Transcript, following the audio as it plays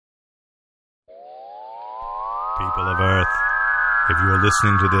People of Earth, if you are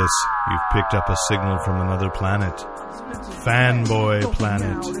listening to this, you've picked up a signal from another planet. Fanboy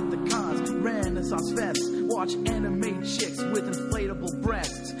Planet. Renaissance fests, watch anime chicks with inflatable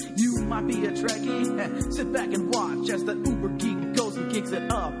breasts. You might be a Trekkie, sit back and watch as the uber geek goes and kicks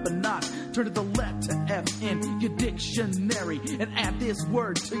it up a notch. Turn to the left to F in your dictionary and add this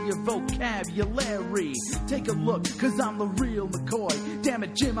word to your vocabulary. Take a look, cause I'm the real McCoy. Damn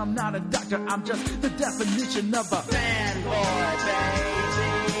it, Jim, I'm not a doctor, I'm just the definition of a fanboy,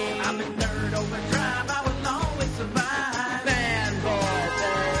 baby. I'm a nerd overdrive, I will always survive. Fanboy,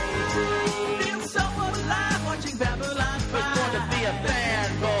 baby. Feel so alive watching Babylon 5. It's going to be a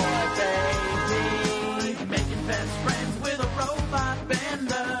fanboy, baby. Making best friends with a robot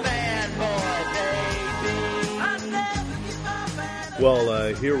bender.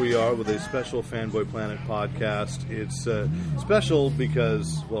 Well, here we are with a special Fanboy Planet podcast. It's special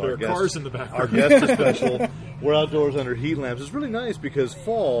because, well, there are cars in the background. Our guest is special. We're outdoors under heat lamps. It's really nice because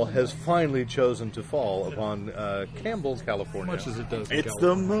fall has finally chosen to fall upon Campbell's, California. As much as it does. It's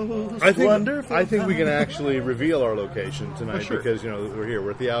the most wonderful. I think we can actually reveal our location tonight sure. because, you know, we're here. We're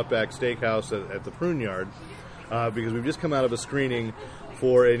at the Outback Steakhouse at the Prune Yard because we've just come out of a screening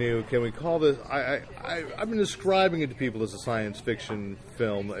for a new, can we call this, I've been describing it to people as a science fiction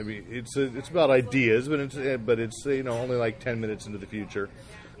film. I mean, it's about ideas, but it's you know, only like 10 minutes into the future.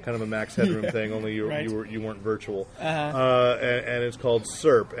 Kind of a Max Headroom thing, only you weren't virtual. And it's called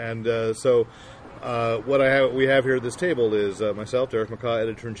SERP. And so what we have here at this table is myself, Derek McCaw,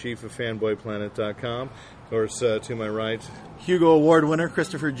 editor-in-chief of FanboyPlanet.com. Of course, to my right, Hugo Award winner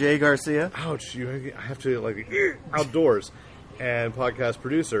Christopher J. Garcia. Ouch, I have to, like, outdoors. And podcast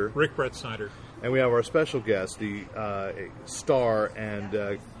producer Rick Brett Snyder. And we have our special guest, the star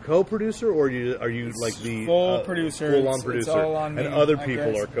and co-producer, or are you like the full producer? Full-on producer, it's all on me, and other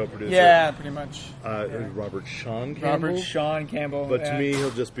people are co-producers. Yeah, pretty much. Robert Sean Campbell. Robert Sean Campbell. But to me,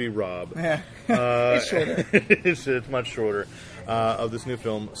 he'll just be Rob. Yeah, it's shorter. it's much shorter. Of this new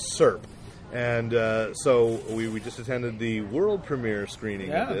film, SERP. And so we just attended the world premiere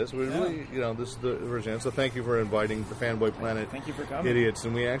screening of this. We really, you know, this is the original. So thank you for inviting the Fanboy Planet. Thank you for coming. Idiots,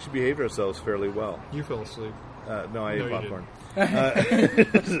 and we actually behaved ourselves fairly well. You fell asleep. No, I ate popcorn.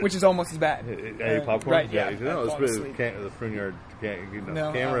 Which is almost as bad. Ate popcorn? Right, yeah. No, it's pretty, the Prune Yard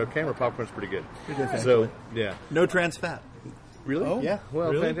camera popcorn's pretty good. So, yeah. No trans fat. Really? Oh, yeah.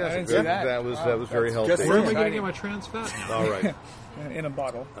 Well, really? fantastic. I didn't see that. That was very helpful. Where am I going to get my trans fat now? All right. In a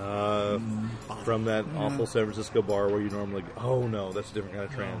bottle. From that awful San Francisco bar where you normally go. Oh, no, that's a different kind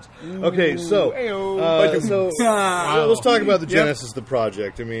of trans. Okay, so let's talk about the genesis of the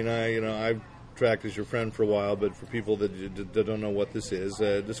project. I mean, I've tracked as your friend for a while, but for people that don't know what this is,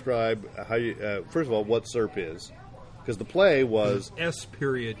 describe how you, first of all, what SERP is. Because the play was S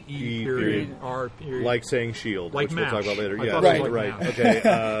period, E period, R period. Like saying SHIELD, like which MASH. we'll talk about later. I Yeah, thought it was right. like Okay.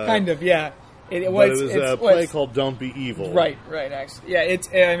 Kind of, yeah. It was a play called Don't Be Evil. Right, actually. Yeah,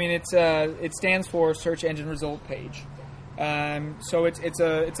 it stands for Search Engine Result Page. So it's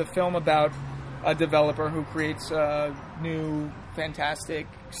a film about a developer who creates a new fantastic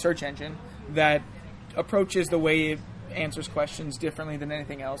search engine that approaches the way it answers questions differently than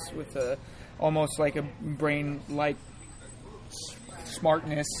anything else, with almost like a brain-like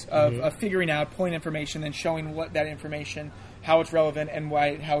smartness of figuring out, pulling information, and showing what that information, how it's relevant, and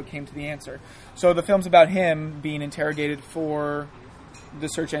how it came to the answer. So the film's about him being interrogated for the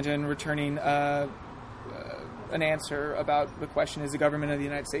search engine, returning an answer about the question: is the government of the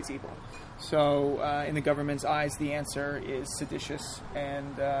United States evil? So in the government's eyes, the answer is seditious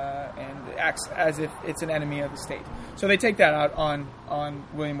and acts as if it's an enemy of the state. So they take that out on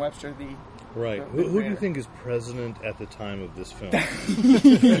William Webster, the Right. The who do you think is president at the time of this film?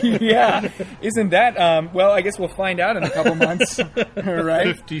 Yeah. Isn't that... well, I guess we'll find out in a couple months. Right?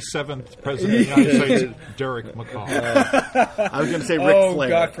 57th President of the United States, Derek McCaw. I was going to say Ric Flair.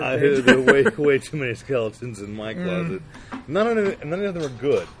 God forbid. There are way too many skeletons in my closet. None of them are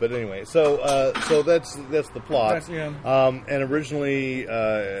good. But anyway, so that's the plot. And originally,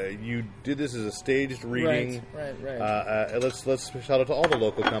 you did this as a staged reading. Right. Let's shout out to all the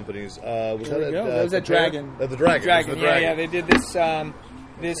local companies. That was at Dragon. At the Dragon. Yeah. They did this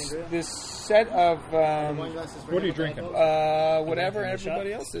this set of What are you drinking? whatever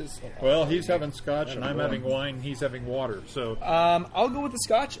everybody else is. Well, he's having scotch, and I'm having wine. He's having water. So I'll go with the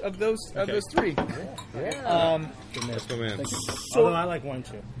scotch of those three. That's my man. Although I like wine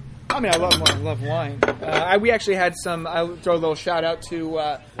too. I mean, I love wine. We actually had some. I'll throw a little shout out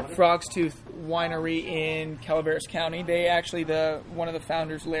to Frog's Tooth Winery in Calaveras County. They actually, one of the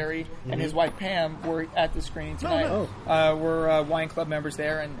founders, Larry, and his wife Pam, were at the screening tonight. We're wine club members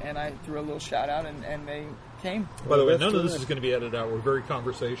there, and I threw a little shout out, and they came. By the way, none of this is going to be edited out. We're very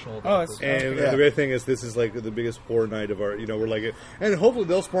conversational about this. And the great thing is, this is like the biggest horror night of our, we're like, and hopefully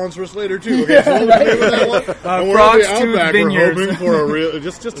they'll sponsor us later too. Okay, so and we're Frogs at the to Outback, Vineyards. we're hoping for a real,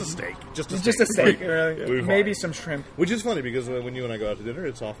 just a steak, just a steak, Maybe some shrimp. Which is funny because when you and I go out to dinner,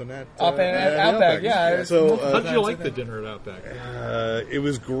 it's often at Outback. Yeah. So, how did you like the dinner at Outback? It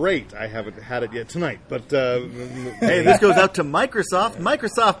was great. I haven't had it yet tonight, but hey, this goes out to Microsoft.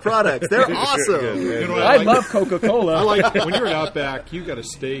 Microsoft products, they're awesome. I love Coca-Cola. I like when you're at Outback. You got a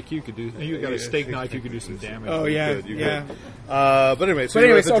steak. You got a steak knife. You could do some damage. Oh yeah, yeah. But anyway, so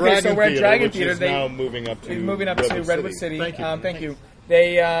we're at Dragon Theater, which is now moving up to Redwood City. Thank you.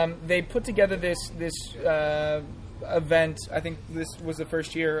 They put together this event. I think this was the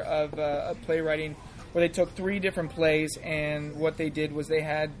first year of playwriting, where they took 3 different plays, and what they did was they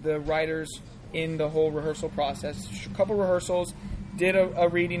had the writers in the whole rehearsal process. A couple rehearsals, did a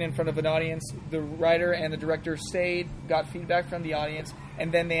reading in front of an audience. The writer and the director stayed, got feedback from the audience,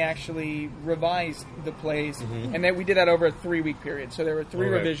 and then they actually revised the plays. Mm-hmm. And then we did that over a 3-week period. So there were 3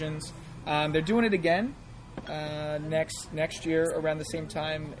 revisions. They're doing it again next year around the same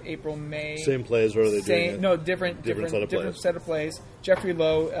time, April, May. Same plays, or are they doing it? No, different set of plays. Jeffrey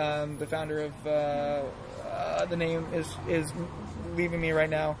Lowe, the founder of the name is leaving me right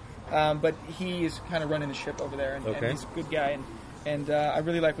now, but he is kind of running the ship over there, and he's a good guy, and I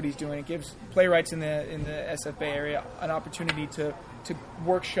really like what he's doing. It gives playwrights in the SF Bay area an opportunity to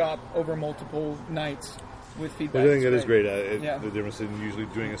workshop over multiple nights with feedback. I think that is great. The difference in usually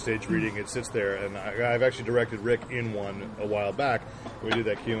doing a stage reading, it sits there, and I've actually directed Rick in one a while back. We did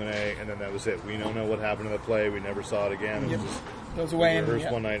that Q&A, and then that was it. We don't know what happened to the play. We never saw it again. It was just goes away and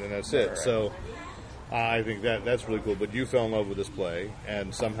rehearsed one night, and that's it. Right. So I think that's really cool. But you fell in love with this play,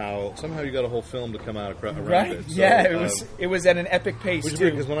 and somehow you got a whole film to come out around it. So, it was at an epic pace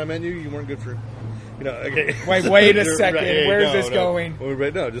too. Because when I met you, you weren't good for. Okay. Wait a second. Where's this going?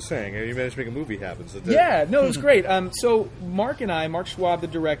 No, just saying. You managed to make a movie happen. So it was great. So Mark Schwab, the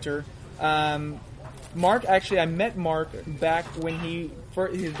director. Mark, actually, I met Mark back when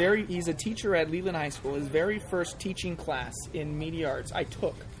he's a teacher at Leland High School. His very first teaching class in media arts I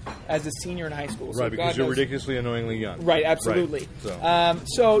took as a senior in high school. So right, because you're ridiculously annoyingly young. Right, absolutely. Right.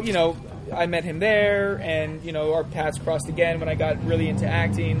 So I met him there, and our paths crossed again when I got really into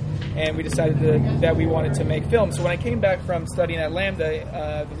acting, and we decided that we wanted to make films. So when I came back from studying at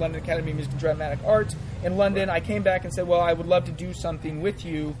LAMDA, the London Academy of Music and Dramatic Arts in London, I came back and said, well, I would love to do something with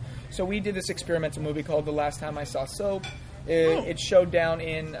you. So we did this experimental movie called The Last Time I Saw Soap. It showed down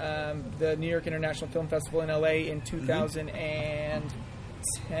in the New York International Film Festival in LA in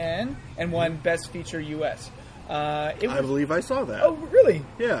 2010 and won Best Feature US. I believe I saw that. Oh, really?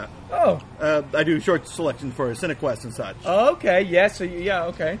 Yeah. Oh. I do short selection for CineQuest and such. Oh, okay. Yeah. So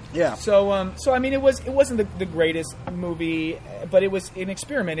okay. Yeah. So I mean, it wasn't the greatest movie, but it was an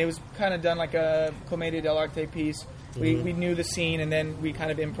experiment. It was kind of done like a Commedia dell'arte piece. We knew the scene, and then we kind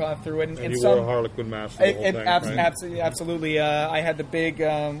of improv through it. And you wore a Harlequin mask for the whole thing, right? Absolutely. I had the big,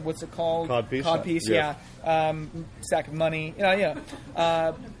 what's it called? Codpiece? Yeah. Sack of money.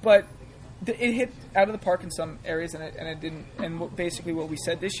 But it hit out of the park in some areas, and it didn't. And basically what we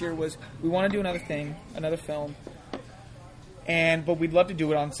said this year was we want to do another film, but we'd love to do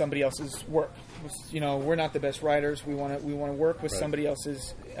it on somebody else's work. We're not the best writers. We want to work with somebody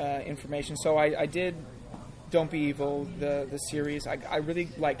else's information. So I did Don't Be Evil, the series. I really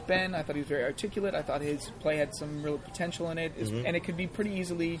liked Ben. I thought he was very articulate. I thought his play had some real potential in it, and it could be pretty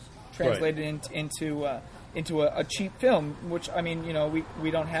easily translated into a cheap film. Which, I mean,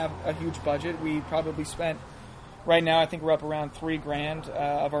 we don't have a huge budget. We probably spent right now. I think we're up around $3,000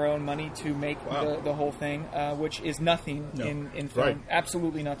 of our own money to make the whole thing, which is nothing in film. Right.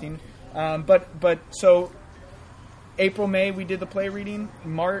 Absolutely nothing. But so. April, May, we did the play reading.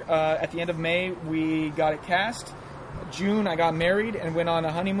 At the end of May, we got it cast. June, I got married and went on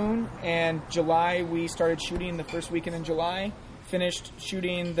a honeymoon. And July, we started shooting the first weekend in July. Finished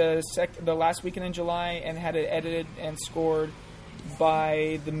shooting the last weekend in July and had it edited and scored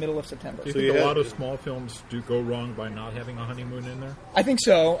by the middle of September. Do you think a lot of small films do go wrong by not having a honeymoon in there? I think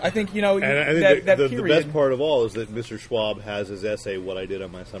so. I think, and I think the best part of all is that Mr. Schwab has his essay, What I Did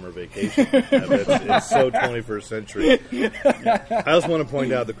on My Summer Vacation. It's so 21st century. I also want to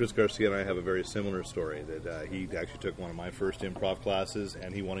point out that Chris Garcia and I have a very similar story, that he actually took one of my first improv classes,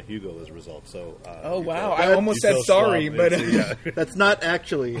 and he won a Hugo as a result. So, oh, wow. I almost said sorry, but... That's not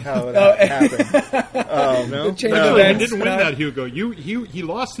actually how it happened. No? He didn't win that Hugo. Hugo. He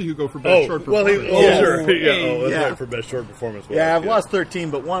lost to Hugo for best short well, performance. sure. That's Yeah. right, for best short performance. Yeah, I've lost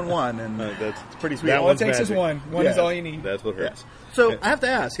 13, but won, and that's pretty sweet. That All it one's takes is magic. one. One is all you need. That's what hurts. So I have to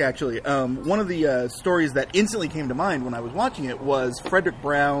ask, actually, one of the stories that instantly came to mind when I was watching it was Frederick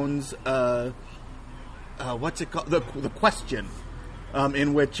Brown's, what's it called? The Question,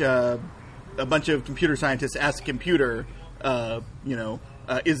 in which a bunch of computer scientists ask a computer,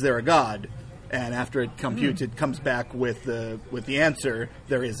 is there a God? And after it computes, it comes back with the answer,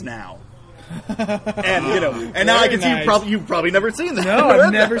 there is now. And now I can see nice. you've probably never seen that. No,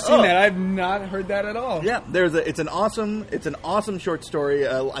 I've never seen that. I've not heard that at all. Yeah, it's an awesome short story.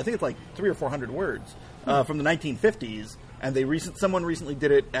 I think it's like 300 or 400 words from the 1950s, and someone recently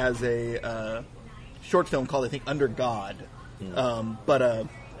did it as a short film called, I think, Under God. That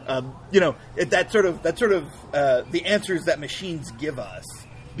sort of the answers that machines give us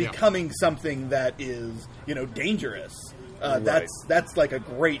becoming something that is dangerous. Right. That's like a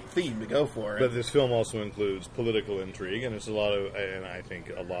great theme to go for. But this film also includes political intrigue, and it's I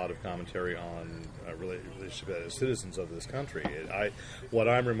think a lot of commentary on relationship as citizens of this country. What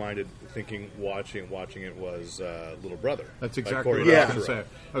I'm reminded, watching it was Little Brother. That's by exactly Cory what I Doctorow.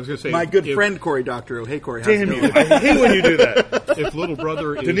 was going to say. My good friend Cory Doctorow. Hey, Cory. Damn you! I hate when you do that. If Little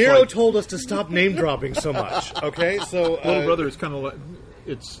Brother is De Niro like, told us to stop name dropping so much. Okay, so Little Brother is kind of like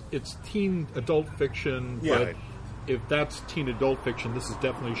it's teen adult fiction, but Right. if that's teen adult fiction, this is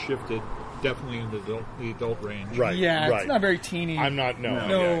definitely shifted, definitely in the adult range. Right. Yeah, right. it's not very teeny. I'm not. No.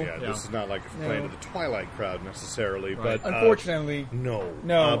 No. Yeah. This is not like playing to the Twilight crowd necessarily, Right. but Unfortunately. no.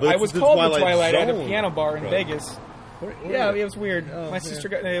 No, But I it's was the called the Twilight at a Zone. piano bar in Right. Vegas. Where Yeah, is it? it was weird. My sister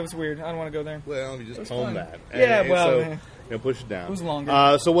got it was weird. I don't want to go there. Well, you just was hone fun. that. Yeah, well, so, push it down. it was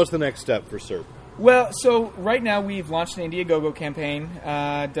longer. So what's the next step for SERP? Well, so right now we've launched an Indiegogo campaign,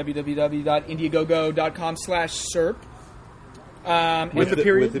 www.indiegogo.com/SERP. With the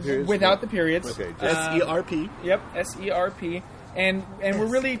periods? Without the periods. Okay, SERP. Yep, SERP. And we're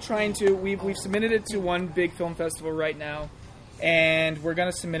really trying to, we've submitted it to one big film festival right now, and we're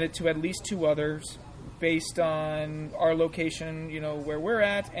going to submit it to at least two others based on our location, where we're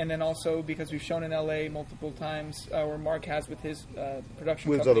at, and then also because we've shown in LA multiple times, where Mark has with his production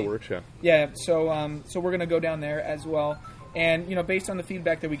With his company. other works, yeah. Yeah, so we're going to go down there as well. And, based on the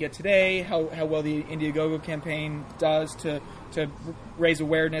feedback that we get today, how well the Indiegogo campaign does to raise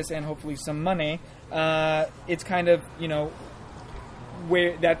awareness and hopefully some money, it's kind of,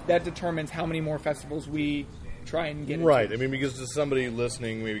 where that determines how many more festivals we try and get into. Right. I mean, because to somebody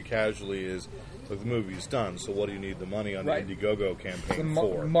listening, maybe casually, is like the movie's done. So what do you need the money on Right. the Indiegogo campaign The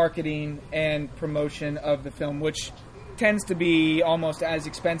for? marketing and promotion of the film, which tends to be almost as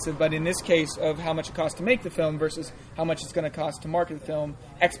expensive, but in this case of how much it costs to make the film versus how much it's going to cost to market the film,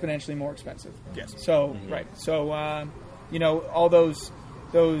 exponentially more expensive. Yes. So right. So all those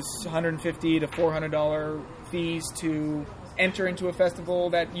 $150 to $400 fees to enter into a festival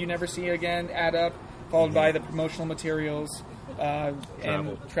that you never see again add up, followed by the promotional materials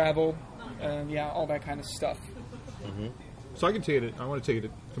and travel, all that kind of stuff. So I want to take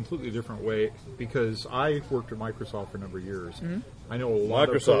it a completely different way because I worked at Microsoft for a number of years. Mm-hmm. I know a lot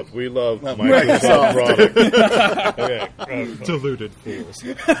of Microsoft. folks, We love Microsoft products. Okay. deluded fools.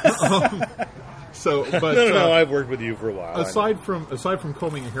 But No, I've worked with you for a while. aside from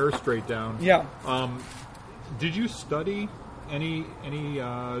combing your hair straight down, Yeah. did you study any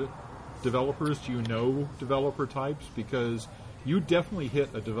developers? Do you know developer types? Because you definitely hit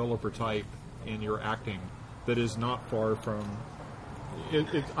a developer type in your acting that is not far from.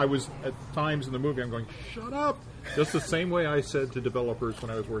 I was at times in the movie. I'm going, shut up. Just the same way I said to developers when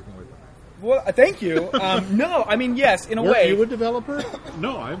I was working with them. Well, thank you. No, I mean, yes, in a Weren't way. you a developer?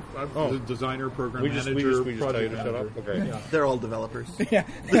 No, I'm a designer, program We just manager, tell you project to shut manager. up. Okay. Yeah. They're all developers. Yeah,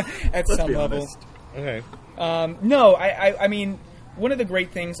 at Let's some be level. honest. Okay. No, I mean, one of the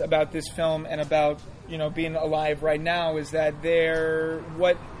great things about this film and about being alive right now is that they're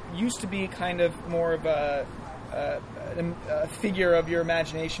what used to be kind of more of a figure of your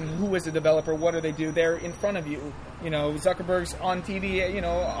imagination. Who is a developer? What do they do? They're in front of you. Zuckerberg's on TV,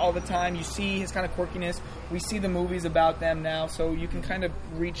 all the time. You see his kind of quirkiness. We see the movies about them now, so you can kind of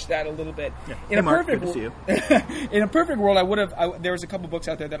reach that a little bit. Yeah. In Hey, a Mark, perfect good to see you. in a perfect world, I would have. There was a couple books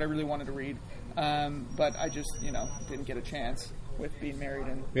out there that I really wanted to read, but I just didn't get a chance with being married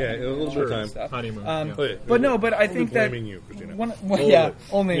and Yeah, a little bit of time. stuff. Honeymoon. Um, yeah. But I Only think that blaming you, Christina.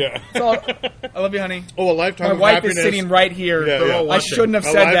 only. Yeah. It's all, I love you, honey. Oh, a lifetime My of wife happiness. is sitting right here. Yeah, yeah. I shouldn't have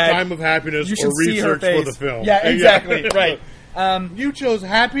A said that. lifetime of happiness You or should see her research face. for the film. Yeah, exactly. Right. You chose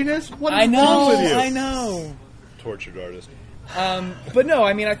happiness? What is I know. wrong with you? I know. Tortured artist. But no,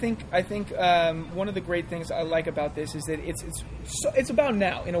 I mean, I think one of the great things I like about this is that it's about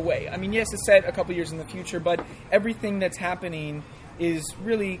now in a way. I mean, yes, it's set a couple years in the future, but everything that's happening is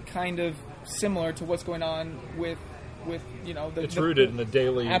really kind of similar to what's going on with it's rooted in the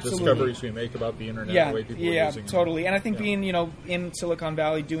daily discoveries we make about the internet, the way people are using it. Totally. And I think being in Silicon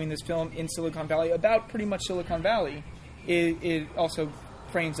Valley, doing this film in Silicon Valley about pretty much Silicon Valley, it also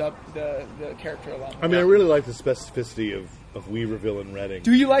frames up the character a lot more. I mean, I really like the specificity of Weaverville and Reading.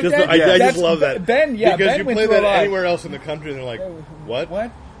 Do you like that? I just love that. Ben, because Ben you went play through that a lot. anywhere else in the country, and they're like, what?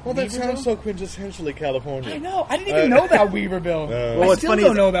 What? Well, that Weaverville? sounds so quintessentially California. I know. I didn't even know about Weaverville. Well, I what's still funny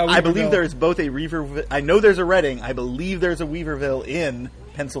don't is know about Weaverville. I believe there's both a Weaverville. I know there's a Reading. I believe there's a Weaverville in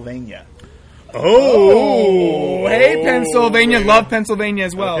Pennsylvania. Oh, hey, Pennsylvania. Love Pennsylvania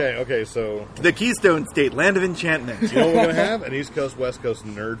as well. Okay, so... The Keystone State, land of enchantment. You know what we're going to have? An East Coast, West Coast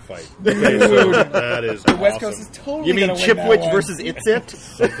nerd fight. Okay, so that is The awesome. West Coast is totally You mean gonna win that Chipwich one. versus It's It?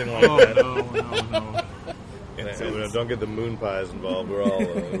 Something like that. No. Don't get the moon pies involved. We're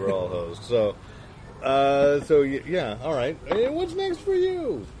all hosts. So yeah. All right. What's next for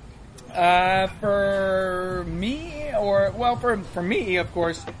you? For me, for me, of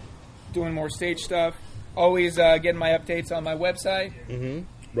course, doing more stage stuff. Always getting my updates on my website,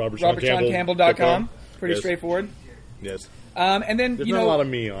 RobertSeanCampbell.com. Pretty straightforward. Yes. And then There's not a lot of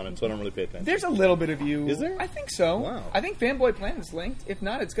me on it, so I don't really pay attention. There's a little bit of you. Is there? I think so. Wow. I think Fanboy Planet's linked. If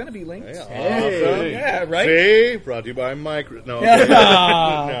not, it's going to be linked. Yeah, Hey. Yeah, right? See? Brought to you by Micro... No, Yeah. okay.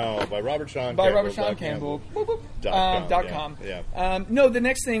 No, by Robert Sean By Campbell. Robert Sean Campbell. Boop, boop. .com. Yeah. No, the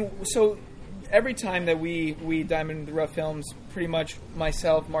next thing. So every time that we Diamond in the Rough Films, pretty much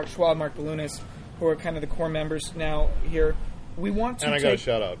myself, Mark Schwab, Mark Balunas, who are kind of the core members now here, we want to And I take... got a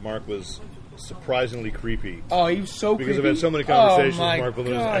shout out. Mark was surprisingly creepy. Oh, he was so Because creepy. I've had so many conversations oh, my with Mark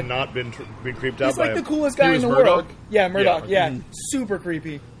Balloons God. and not been creeped out He's by like the him. coolest guy He in the was world. Murdoch? Yeah, Murdoch. Yeah. Yeah, super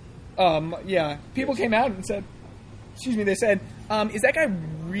creepy. Yeah. People came out and said, excuse me, they said, is that guy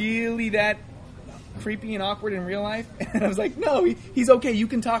really that creepy and awkward in real life? And I was like, no, he's okay. You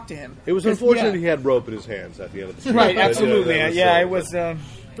can talk to him. It was 'Cause, unfortunate yeah. he had rope in his hands at the end of the street. Right, But, absolutely. that It was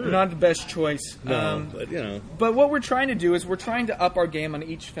not the best choice. No, but, you know. But what we're trying to do is we're trying to up our game on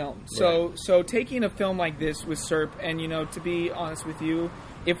each film. So taking a film like this with SERP, and to be honest with you,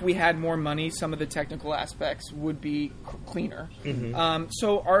 if we had more money, some of the technical aspects would be cleaner. Mm-hmm.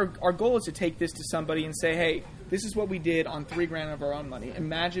 So our goal is to take this to somebody and say, hey, this is what we did on $3,000 of our own money.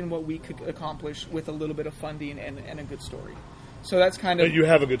 Imagine what we could accomplish with a little bit of funding and a good story. So that's kind of... But you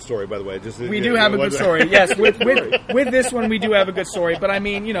have a good story, by the way. We do have a good story. Yes, with this one, we do have a good story. But I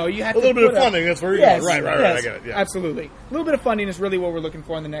mean, you have A little to bit of put up- funding, that's where you're Yes, going. Right, yes, I get it. Yeah. Absolutely. A little bit of funding is really what we're looking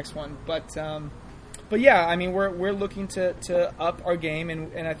for in the next one. But yeah, I mean, we're looking to up our game,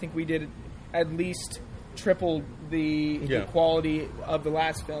 and I think we did at least triple the quality of the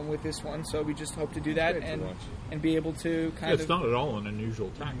last film with this one. So we just hope to do that and be able to kind It's of... not at all an unusual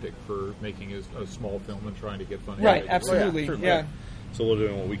tactic for making a small film and trying to get funding. Right, absolutely. Yeah. So we're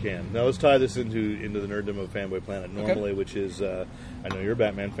doing what we can. Now let's tie this into the nerddom of Fanboy Planet normally, which is I know you're a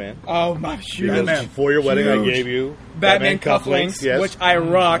Batman fan. Oh, my shoes. Because for your wedding, I Huge. gave you Batman cufflinks, yes. which I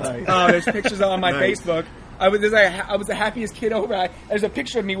rocked. Nice. There's pictures on my Nice. Facebook. I was the happiest kid over. There's a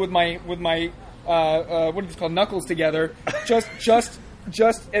picture of me with my what is it called, knuckles together, just,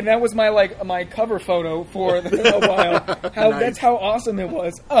 and that was my cover photo for a while. That's how awesome it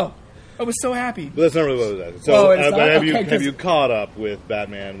was. Oh, I was so happy. But that's not really what it is. So, Oh, it's not? but have Okay, you caught up with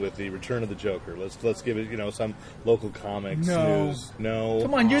Batman with the Return of the Joker? Let's give it some local comics No. news. No,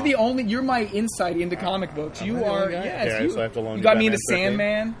 Come on, you're my insight into comic books. You the are, only guy? yes. Yeah, so I have to loan you you got me into Batman 13?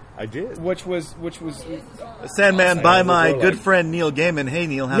 Sandman, I did. which was Sandman by my Like- good friend Neil Gaiman. Hey,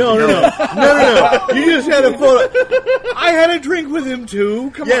 Neil, how's No. it going? You just had a photo. I had a drink with him too.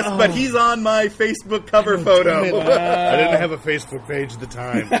 Come Yes, on. but he's on my Facebook cover photo. I didn't have a Facebook page at the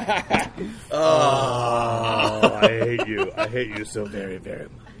time. Oh, I hate you. I hate you so very, very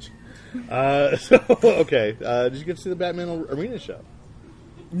much. Okay. Did you get to see the Batman Arena show?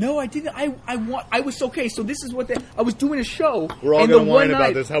 No, I didn't. I was okay. So this is what I was doing a show. We're all and gonna the whine one about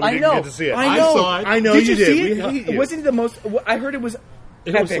night- this, how we I didn't know, get to see it. I I know. saw it. I know Did you you did. see We it? hate you. Wasn't it the most? I heard it was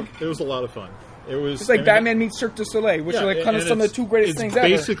epic. It was a lot of fun. It was It's like I mean, Batman meets Cirque du Soleil, which are like kind of and some of it's- the two greatest it's things ever.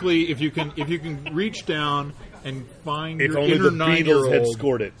 Basically, if you can reach down and find If your only inner the Beatles 9-year-old, had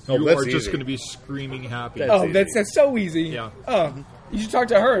scored it. Oh, you that's are just easy. going to be screaming happy. That's Oh, easy. that's so easy. Yeah. Oh, you should talk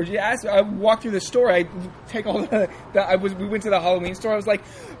to her. She asked. I walked through the store. I take all we went to the Halloween store. I was like,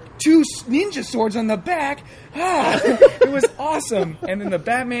 2 ninja swords on the back. It was awesome. And then the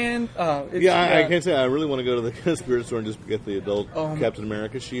Batman. I can't say I really want to go to the spirit store and just get the adult Captain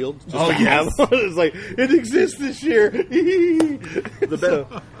America shield. Just to yes. have one. It's like, it exists this year. That's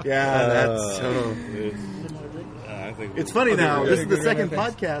so... I think It's funny now. This is the Good second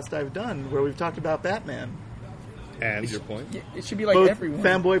thanks. podcast I've done where we've talked about Batman. And your point? It should be like Both everyone.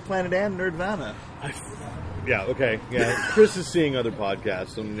 Fanboy Planet and Nerdvana. Yeah, okay. Yeah, Chris is seeing other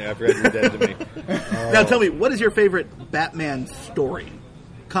podcasts, and I forgot you're dead to me. Now tell me, what is your favorite Batman story?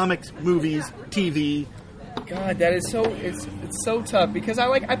 Comics, movies, TV. God, that is so. It's so tough because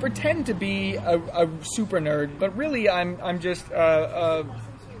I pretend to be a super nerd, but really I'm just a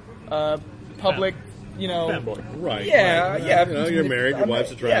public. Fanboy. Right. Yeah, right. yeah. You know, you're married, your wife's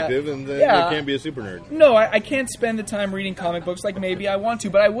attractive, and then yeah. you can't be a super nerd. No, I can't spend the time reading comic books like maybe I want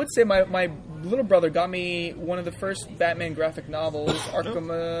to, but I would say my little brother got me one of the first Batman graphic novels, Arkham.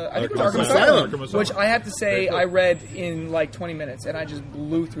 I think it was Arkham Asylum, Arkham Asylum. which I have to say Very cool. I read in like 20 minutes, and I just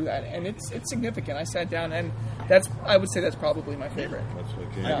blew through that, and it's significant. I sat down, and I would say that's probably my favorite. That's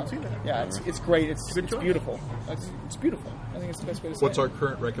okay. Yeah, it's great. It's beautiful. It's beautiful. I think it's the best way to say What's it. our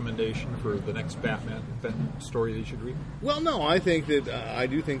current recommendation for the next Batman story that you should read? Well, no, I think that I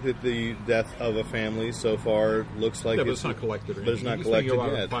do think that the death of a family so far looks like Yeah, but it's not collected. But it's not You just collected think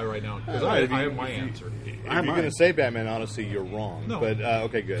you'll yet. reply right now because Right, I have my answer. If you're going to say Batman Odyssey, you're wrong. No. But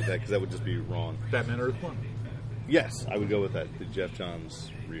okay, good, because that would just be wrong. Batman Earth 1. Yes, I would go with that. The Jeff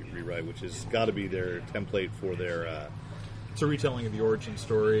Johns rewrite, which has got to be their template for their. It's a retelling of the origin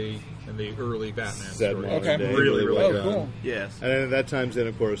story and the early Batman Said story. modern Okay. day, Really, really well good. cool. Yes. And then at that times, then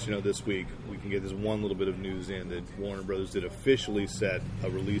of course, this week we can get this one little bit of news in that Warner Brothers did officially set a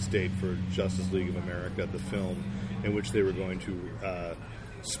release date for Justice League of America, the film, in which they were going to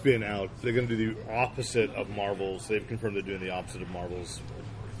spin out. They're going to do the opposite of Marvel's. They've confirmed they're doing the opposite of Marvel's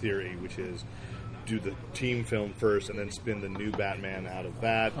theory, which is do the team film first and then spin the new Batman out of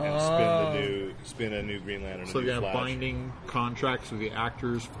that and spin a new Green Lantern. So a new you're Flash. binding contracts with the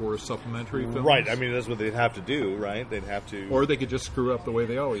actors for supplementary films? Right, I mean that's what they'd have to do, right? They'd have to, Or they could just screw up the way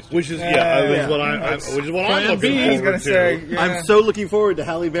they always do. which is what I'm looking I was forward gonna to. say, yeah. I'm so looking forward to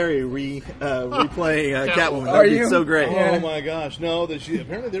Halle Berry replaying Catwoman. Are That'd be you? so great. Oh my gosh! No, that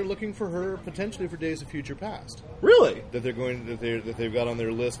apparently they're looking for her potentially for Days of Future Past. Really? That they've got on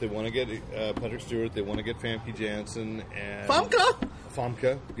their list. They want to get Patrick Stewart. They want to get Famke Janssen and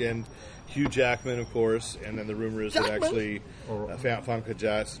Famke and Hugh Jackman, of course. And then the rumor is that actually Famke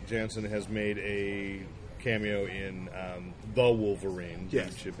Janssen has made a cameo in The Wolverine, the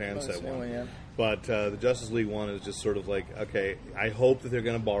Japan set one. yeah. But the Justice League one is just sort of like, okay, I hope that they're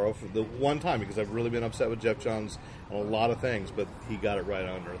going to borrow for the one time, because I've really been upset with Jeff Johns on a lot of things, but he got it right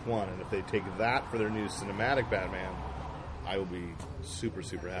on Earth 1. And if they take that for their new cinematic Batman, I will be super,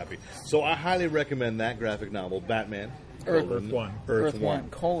 super happy. So I highly recommend that graphic novel, Batman. Earth 1. Earth 1,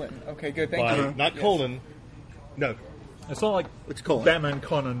 colon. Okay, good, thank you. Not colon. No. It's not like It's colon. Batman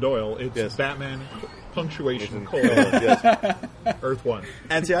Conan Doyle. It's Yes. Batman punctuation Colon, colon. yes. Earth 1.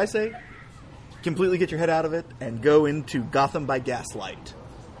 And see, I say, completely get your head out of it and go into Gotham by Gaslight.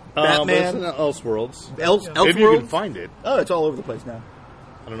 But it's Batman, in Elseworlds. Elseworlds. If you can find it. Oh, it's all over the place now.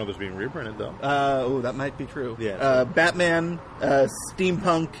 I don't know if it's being reprinted, though. That might be true. Yeah. Batman,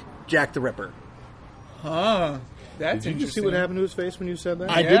 steampunk, Jack the Ripper. Huh. That's Did you interesting. see what happened to his face when you said that?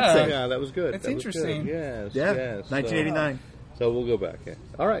 I did Yeah. say. Yeah, that was good. That's That was interesting. good. Yes. Yeah, Yes. 1989. So we'll go back. Yeah.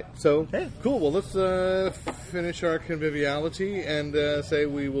 All right. So Hey. cool. Well, let's finish our conviviality and say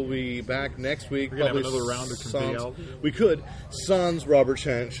we will be back next week. We're gonna have probably another round of sans- conviviality? We could. Sans Robert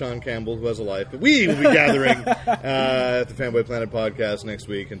Sean Campbell, who has a life, but we will be gathering at the Fanboy Planet podcast next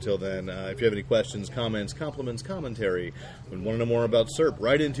week. Until then, if you have any questions, comments, compliments, commentary, and want to know more about SERP,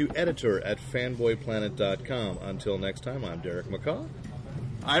 write into editor@fanboyplanet.com. Until next time, I'm Derek McCaw.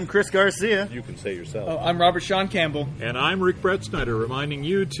 I'm Chris Garcia. You can say yourself. Oh, I'm Robert Sean Campbell. And I'm Rick Brett Snyder, reminding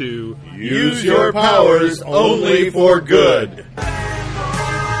you to Use your powers only for good. I'll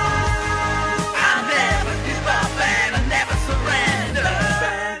never give up and I never surrender.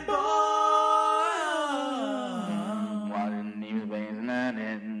 Fanboy. One new ways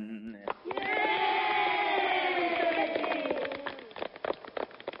learning.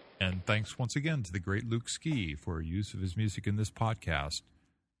 And thanks once again to the great Luke Ski for use of his music in this podcast.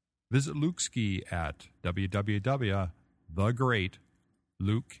 Visit Luke Ski at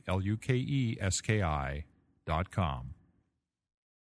www.thegreatlukeski.com.